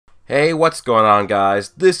Hey, what's going on,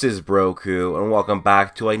 guys? This is Goku, and welcome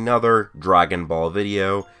back to another Dragon Ball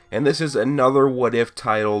video. And this is another what if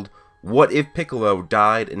titled, What if Piccolo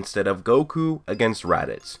died instead of Goku against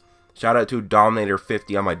Raditz? Shout out to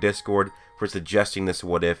Dominator50 on my Discord for suggesting this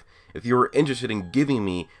what if. If you are interested in giving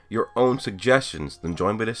me your own suggestions, then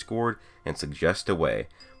join my Discord and suggest away.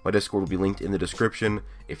 My Discord will be linked in the description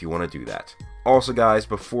if you want to do that. Also, guys,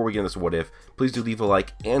 before we get into this what if, please do leave a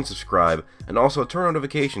like and subscribe, and also turn on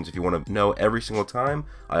notifications if you want to know every single time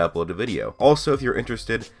I upload a video. Also, if you're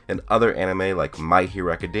interested in other anime like My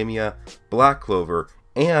Hero Academia, Black Clover,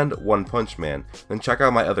 and One Punch Man, then check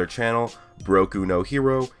out my other channel, Goku no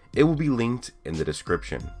Hero. It will be linked in the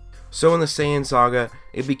description. So in the Saiyan saga,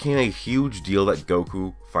 it became a huge deal that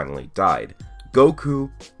Goku finally died. Goku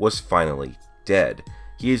was finally dead.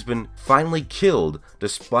 He has been finally killed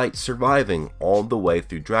despite surviving all the way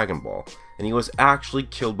through Dragon Ball, and he was actually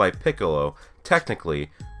killed by Piccolo,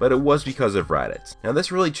 technically, but it was because of Raditz. Now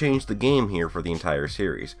this really changed the game here for the entire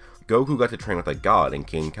series. Goku got to train with a god in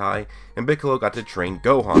King Kai, and Piccolo got to train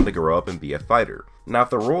Gohan to grow up and be a fighter. Now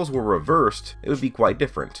if the roles were reversed, it would be quite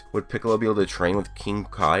different. Would Piccolo be able to train with King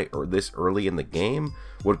Kai or this early in the game?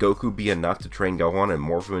 Would Goku be enough to train Gohan and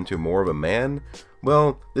morph him into more of a man?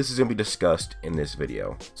 Well, this is going to be discussed in this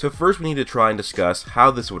video. So first we need to try and discuss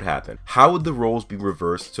how this would happen. How would the roles be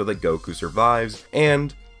reversed so that Goku survives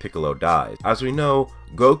and Piccolo dies? As we know,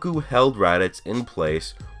 Goku held Raditz in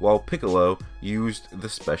place while Piccolo used the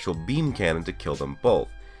special beam cannon to kill them both.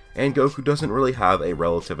 And Goku doesn't really have a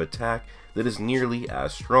relative attack that is nearly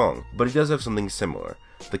as strong, but he does have something similar,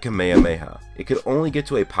 the Kamehameha. It could only get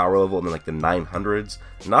to a power level in like the 900s,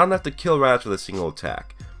 not enough to kill Raditz with a single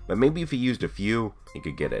attack, but maybe if he used a few, he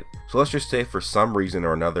could get it. So let's just say for some reason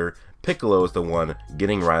or another, Piccolo is the one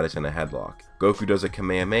getting Raditz in a headlock. Goku does a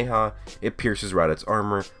Kamehameha, it pierces Raditz's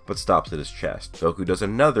armor, but stops at his chest. Goku does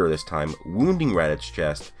another this time, wounding Raditz's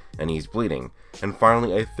chest, and he's bleeding. And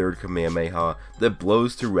finally a third Kamehameha that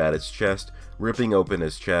blows through Raditz's chest, ripping open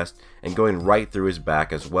his chest, and going right through his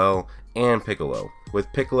back as well, and Piccolo.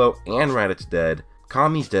 With Piccolo and Raditz dead,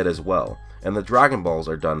 Kami's dead as well, and the Dragon Balls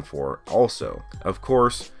are done for also. Of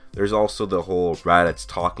course, there's also the whole Raditz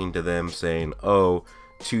talking to them, saying, oh,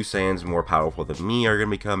 2 Saiyans more powerful than me are going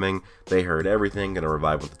to be coming, they heard everything, going to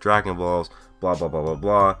revive with the Dragon Balls, blah blah blah blah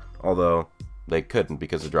blah, although they couldn't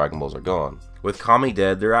because the Dragon Balls are gone. With Kami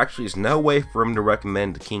dead, there actually is no way for him to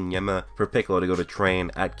recommend King Yemma for Piccolo to go to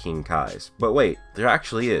train at King Kai's. But wait, there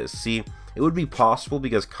actually is. See, it would be possible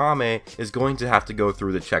because Kame is going to have to go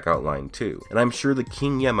through the checkout line too. And I'm sure the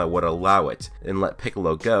King Yemma would allow it and let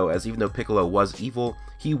Piccolo go, as even though Piccolo was evil,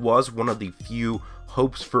 he was one of the few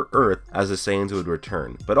hopes for Earth as the Saiyans would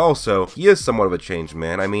return. But also, he is somewhat of a changed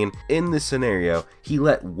man. I mean, in this scenario, he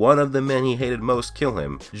let one of the men he hated most kill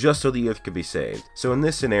him, just so the Earth could be saved. So in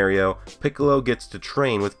this scenario, Piccolo gets to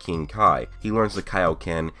train with King Kai. He learns the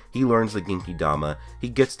Kaioken, he learns the Genki Dama, he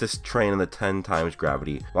gets to train in the 10 times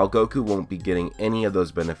gravity, while Goku won't be getting any of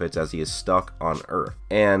those benefits as he is stuck on Earth.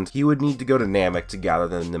 And he would need to go to Namek to gather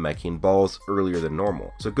the Namekian balls earlier than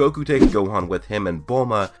normal. So Goku takes Gohan with him and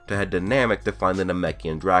Bulma to head to Namek to find the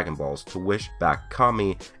Namekian Dragon Balls to wish back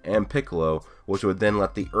Kami and Piccolo, which would then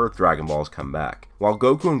let the Earth Dragon Balls come back. While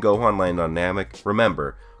Goku and Gohan land on Namek,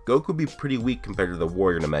 remember, Goku would be pretty weak compared to the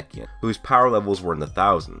warrior Namekian, whose power levels were in the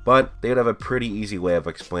thousands, but they would have a pretty easy way of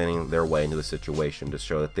explaining their way into the situation to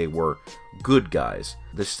show that they were good guys.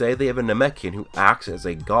 To say they have a Namekian who acts as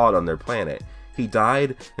a god on their planet. He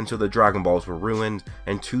died, and so the Dragon Balls were ruined,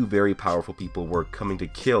 and 2 very powerful people were coming to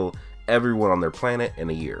kill everyone on their planet in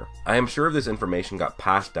a year. I am sure if this information got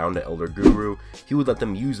passed down to Elder Guru, he would let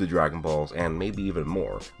them use the Dragon Balls, and maybe even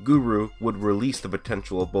more. Guru would release the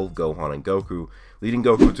potential of both Gohan and Goku, leading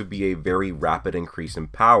Goku to be a very rapid increase in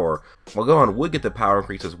power. While Gohan would get the power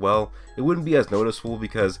increase as well, it wouldn't be as noticeable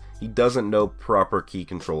because he doesn't know proper ki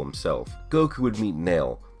control himself. Goku would meet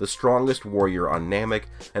Nail, the strongest warrior on Namek,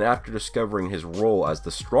 and after discovering his role as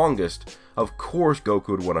the strongest, of course Goku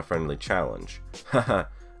would want a friendly challenge. Haha.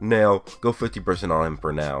 Nail, go 50% on him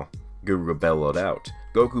for now. Guru bellowed out.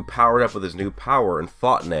 Goku powered up with his new power and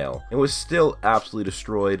fought Nail, and was still absolutely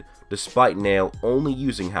destroyed, despite Nail only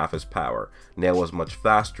using half his power. Nail was much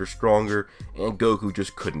faster, stronger, and Goku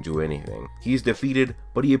just couldn't do anything. He's defeated,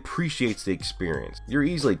 but he appreciates the experience. You're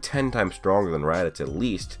easily 10 times stronger than Raditz at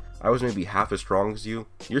least. I was maybe half as strong as you.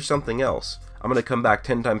 You're something else. I'm gonna come back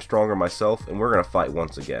 10 times stronger myself, and we're gonna fight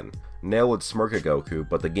once again. Nail would smirk at Goku,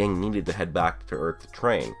 but the gang needed to head back to Earth to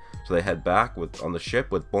train, so they head back on the ship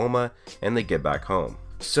with Bulma, and they get back home.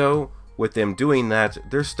 So, with them doing that,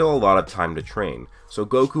 there's still a lot of time to train, so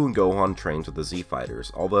Goku and Gohan trains with the Z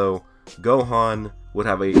Fighters, although Gohan would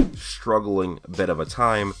have a struggling bit of a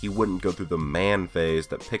time. He wouldn't go through the man phase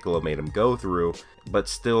that Piccolo made him go through, but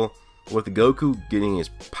still, with Goku getting his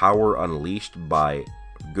power unleashed by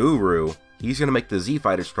Guru, he's going to make the Z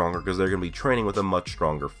Fighters stronger because they're going to be training with a much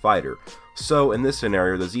stronger fighter. So in this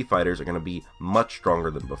scenario, the Z Fighters are going to be much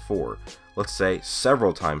stronger than before. Let's say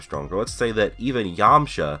several times stronger. Let's say that even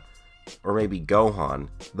Yamcha, or maybe Gohan,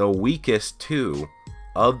 the weakest two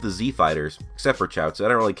of the Z Fighters, except for Chaozu. I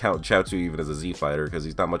don't really count Chaozu even as a Z Fighter because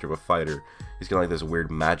he's not much of a fighter. He's kind of like this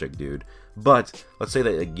weird magic dude. But let's say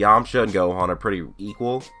that like, Yamcha and Gohan are pretty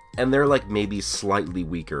equal, and they're like maybe slightly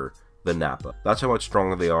weaker than Nappa. That's how much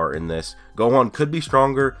stronger they are in this. Gohan could be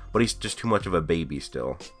stronger, but he's just too much of a baby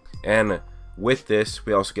still. And with this,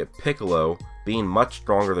 we also get Piccolo being much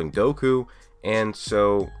stronger than Goku, and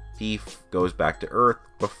so he goes back to Earth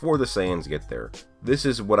before the Saiyans get there. This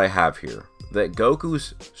is what I have here. That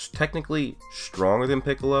Goku's technically stronger than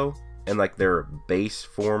Piccolo, and like their base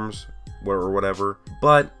forms or whatever,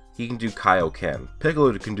 but he can do Kaioken.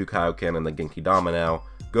 Piccolo can do Kaioken and the Genki Dama now.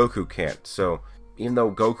 Goku can't. So even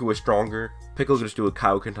though Goku is stronger, Piccolo could just do a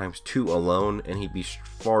Kaioken times 2 alone, and he'd be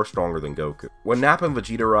far stronger than Goku. When Nappa and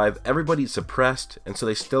Vegeta arrive, everybody's suppressed, and so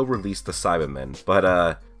they still release the Cybermen,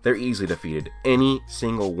 but they're easily defeated. Any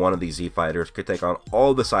single one of these Z Fighters could take on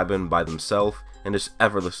all the Cybermen by themselves and just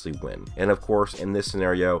effortlessly win. And of course, in this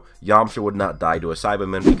scenario, Yamcha would not die to a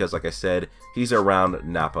Cyberman because, like I said, he's around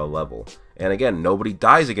Nappa level. And again, nobody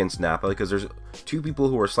dies against Nappa because there's 2 people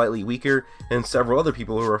who are slightly weaker and several other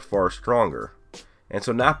people who are far stronger. And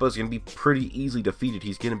so Nappa is going to be pretty easily defeated.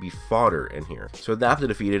 He's going to be fodder in here. So with Nappa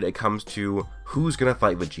defeated, it comes to who's going to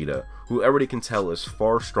fight Vegeta, who everybody can tell is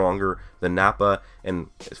far stronger than Nappa and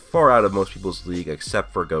is far out of most people's league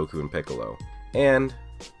except for Goku and Piccolo. And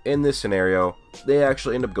in this scenario, they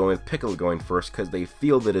actually end up going with Piccolo going first because they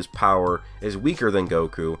feel that his power is weaker than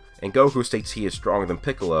Goku, and Goku states he is stronger than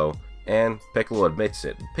Piccolo, and Piccolo admits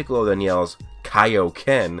it. Piccolo then yells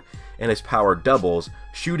Kaioken, and his power doubles,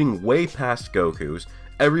 shooting way past Goku's.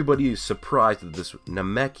 Everybody is surprised that this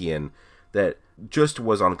Namekian that just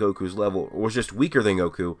was on Goku's level, or was just weaker than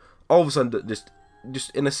Goku, all of a sudden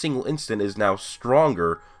just in a single instant is now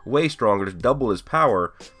stronger, way stronger, just double his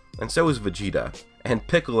power, and so is Vegeta. And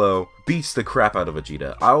Piccolo beats the crap out of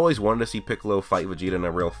Vegeta. I always wanted to see Piccolo fight Vegeta in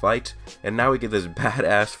a real fight, and now we get this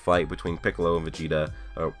badass fight between Piccolo and Vegeta,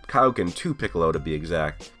 Kaioken 2 Piccolo to be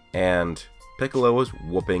exact, and Piccolo was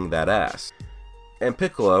whooping that ass. And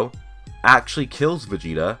Piccolo actually kills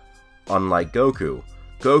Vegeta, unlike Goku.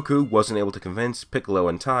 Goku wasn't able to convince Piccolo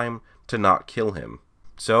in time to not kill him.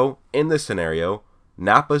 So, in this scenario,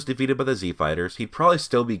 Nappa's defeated by the Z Fighters. He'd probably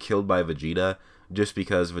still be killed by Vegeta, just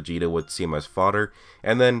because Vegeta would see him as fodder,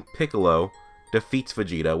 and then Piccolo defeats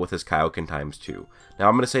Vegeta with his Kaioken times 2. Now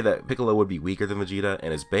I'm going to say that Piccolo would be weaker than Vegeta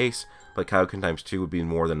in his base, but Kaioken times 2 would be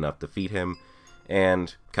more than enough to defeat him,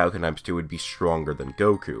 and Kaioken times 2 would be stronger than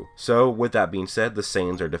Goku. So with that being said, the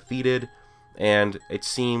Saiyans are defeated, and it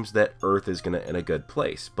seems that Earth is in a good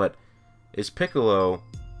place. But is Piccolo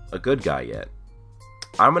a good guy yet?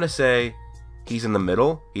 I'm going to say he's in the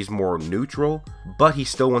middle, he's more neutral, but he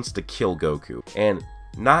still wants to kill Goku. And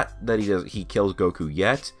not that he kills Goku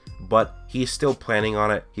yet, but he's still planning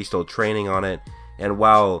on it, he's still training on it, and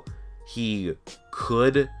while he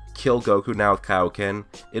could kill Goku now with Kaioken,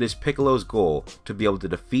 it is Piccolo's goal to be able to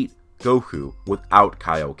defeat Goku without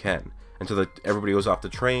Kaioken. And so everybody goes off to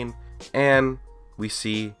train, and we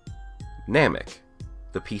see Namek,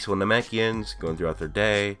 the peaceful Namekians going throughout their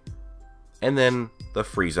day, and then the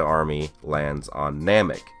Frieza army lands on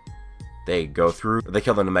Namek. They go through, they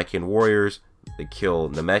kill the Namekian warriors, they kill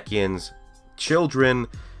Namekians' children,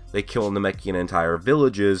 they kill Namekian entire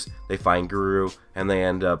villages, they find Guru, and they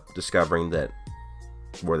end up discovering that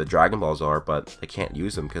where the Dragon Balls are, but they can't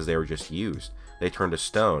use them because they were just used. They turn to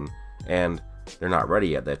stone, and they're not ready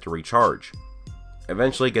yet, they have to recharge.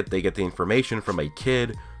 Eventually they get the information from a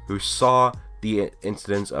kid who saw the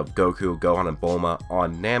incidents of Goku, Gohan, and Bulma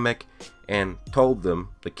on Namek, and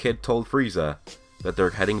the kid told Frieza that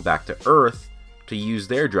they're heading back to Earth to use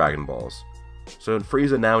their Dragon Balls. So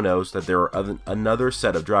Frieza now knows that there are another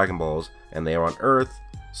set of Dragon Balls, and they are on Earth,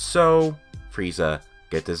 so Frieza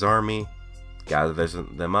gets his army, gathers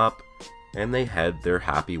them up, and they head their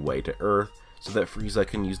happy way to Earth, so that Frieza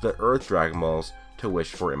can use the Earth Dragon Balls to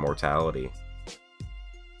wish for immortality.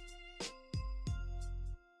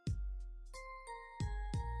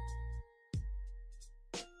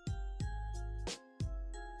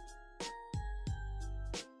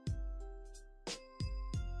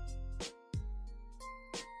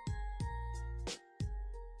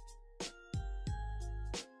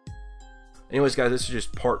 Anyways, guys, this is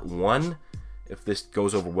just part 1. If this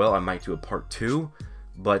goes over well, I might do a part 2.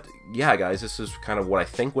 But yeah, guys, this is kind of what I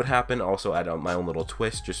think would happen. Also add my own little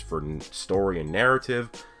twist just for story and narrative.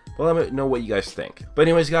 But let me know what you guys think. But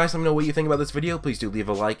anyways, guys, let me know what you think about this video. Please do leave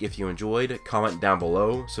a like if you enjoyed. Comment down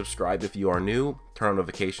below. Subscribe if you are new. Turn on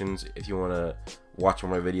notifications if you want to watch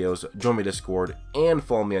more of my videos. Join my Discord and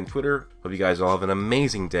follow me on Twitter. Hope you guys all have an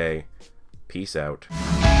amazing day. Peace out.